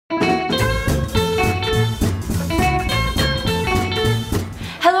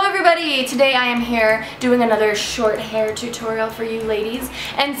Okay, today I am here doing another short hair tutorial for you ladies.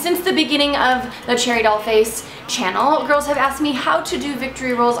 And since the beginning of the TheCherryDollface channel, girls have asked me how to do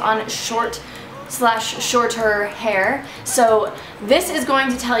victory rolls on shorter hair. So this is going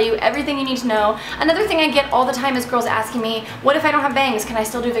to tell you everything you need to know. Another thing I get all the time is girls asking me, what if I don't have bangs? Can I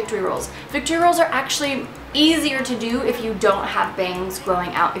still do victory rolls? Victory rolls are actually easier to do if you don't have bangs growing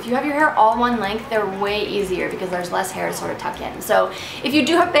out. If you have your hair all one length, they're way easier because there's less hair to sort of tuck in. So if you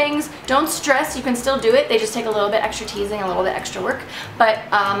do have bangs, don't stress, you can still do it. They just take a little bit extra teasing, a little bit extra work, but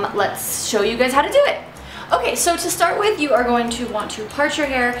let's show you guys how to do it. Okay, so to start with, you are going to want to part your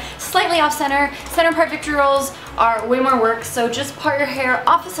hair slightly off center. Center part victory rolls are way more work, so just part your hair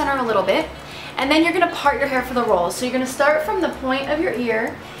off the center a little bit, and then you're gonna part your hair for the rolls. So you're gonna start from the point of your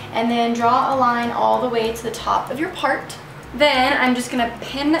ear, and then draw a line all the way to the top of your part. Then I'm just gonna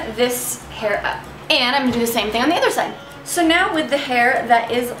pin this hair up. And I'm gonna do the same thing on the other side. So now with the hair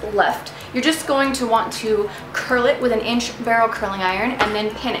that is left, you're just going to want to curl it with an inch barrel curling iron and then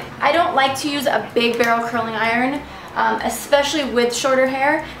pin it. I don't like to use a big barrel curling iron, especially with shorter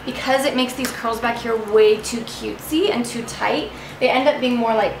hair, because it makes these curls back here way too cutesy and too tight. They end up being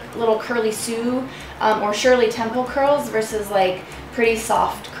more like little curly Sue or Shirley Temple curls versus like pretty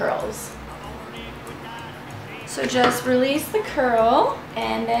soft curls. So just release the curl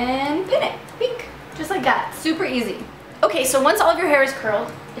and then pin it, pink, just like that, super easy. Okay, so once all of your hair is curled,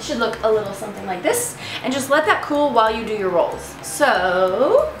 it should look a little something like this, and just let that cool while you do your rolls.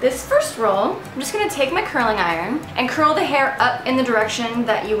 So this first roll, I'm just gonna take my curling iron and curl the hair up in the direction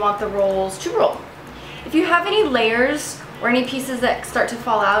that you want the rolls to roll. If you have any layers or any pieces that start to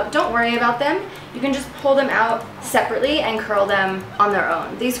fall out, don't worry about them. You can just pull them out separately and curl them on their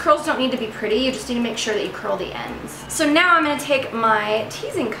own. These curls don't need to be pretty, you just need to make sure that you curl the ends. So now I'm gonna take my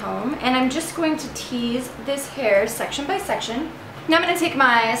teasing comb and I'm just going to tease this hair section by section. Now I'm going to take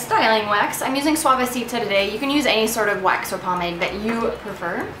my styling wax. I'm using Suavecita today. You can use any sort of wax or pomade that you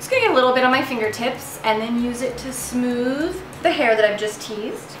prefer. Just going to get a little bit on my fingertips and then use it to smooth the hair that I've just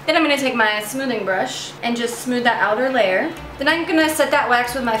teased. Then I'm going to take my smoothing brush and just smooth that outer layer. Then I'm going to set that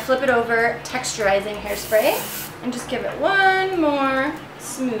wax with my flip it over texturizing hairspray and just give it one more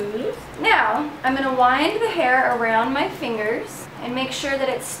smooth. Now I'm going to wind the hair around my fingers and make sure that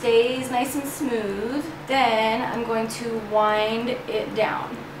it stays nice and smooth. Then I'm going to wind it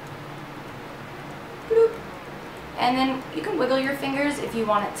down. Bloop. And then you can wiggle your fingers if you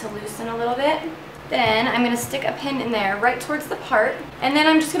want it to loosen a little bit. Then I'm going to stick a pin in there right towards the part, and then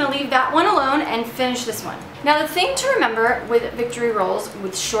I'm just going to leave that one alone and finish this one. Now the thing to remember with victory rolls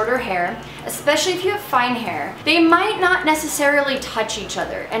with shorter hair, especially if you have fine hair, they might not necessarily touch each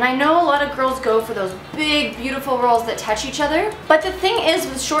other. And I know a lot of girls go for those big beautiful rolls that touch each other, but the thing is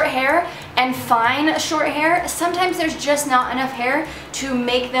with short hair and fine short hair, sometimes there's just not enough hair to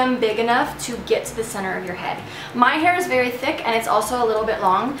make them big enough to get to the center of your head. My hair is very thick and it's also a little bit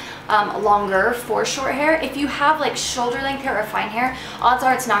longer for short hair. If you have like shoulder length hair or fine hair, odds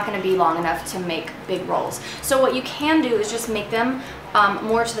are it's not going to be long enough to make big rolls. So what you can do is just make them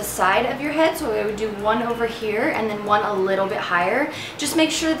more to the side of your head. So I would do one over here and then one a little bit higher. Just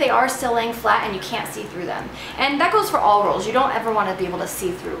make sure that they are still laying flat and you can't see through them. And that goes for all rolls. You don't ever want to be able to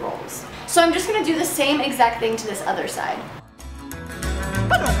see through rolls. So I'm just going to do the same exact thing to this other side.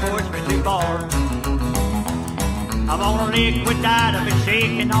 But don't push me too far. I'm on a liquid diet, I've been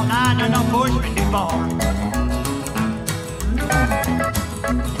shaking all night, and don't push me too far.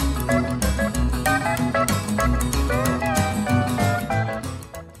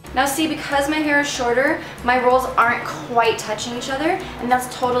 Now see, because my hair is shorter, my rolls aren't quite touching each other, and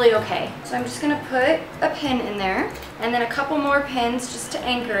that's totally okay. So I'm just going to put a pin in there, and then a couple more pins just to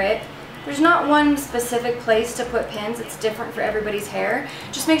anchor it. There's not one specific place to put pins, it's different for everybody's hair.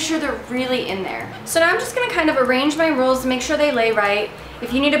 Just make sure they're really in there. So now I'm just going to kind of arrange my rolls to make sure they lay right.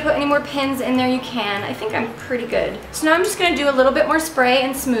 If you need to put any more pins in there, you can. I think I'm pretty good. So now I'm just going to do a little bit more spray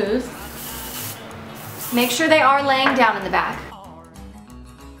and smooth. Make sure they are laying down in the back.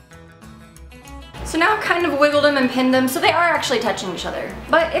 So now I've kind of wiggled them and pinned them so they are actually touching each other.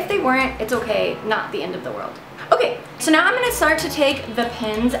 But if they weren't, it's okay, not the end of the world. Okay, so now I'm going to start to take the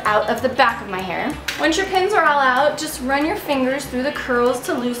pins out of the back of my hair. Once your pins are all out, just run your fingers through the curls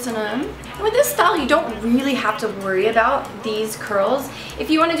to loosen them. And with this style, you don't really have to worry about these curls. If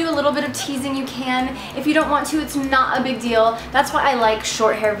you want to do a little bit of teasing, you can. If you don't want to, it's not a big deal. That's why I like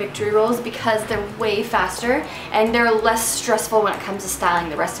short hair victory rolls, because they're way faster and they're less stressful when it comes to styling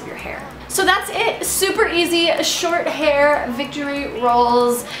the rest of your hair. So that's it. Super easy, short hair victory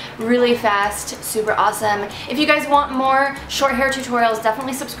rolls, really fast, super awesome. If you guys want more short hair tutorials,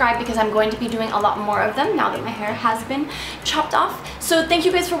 definitely subscribe because I'm going to be doing a lot more of them now that my hair has been chopped off. So thank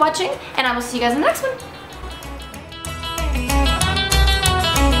you guys for watching, and I will see you guys in the next one.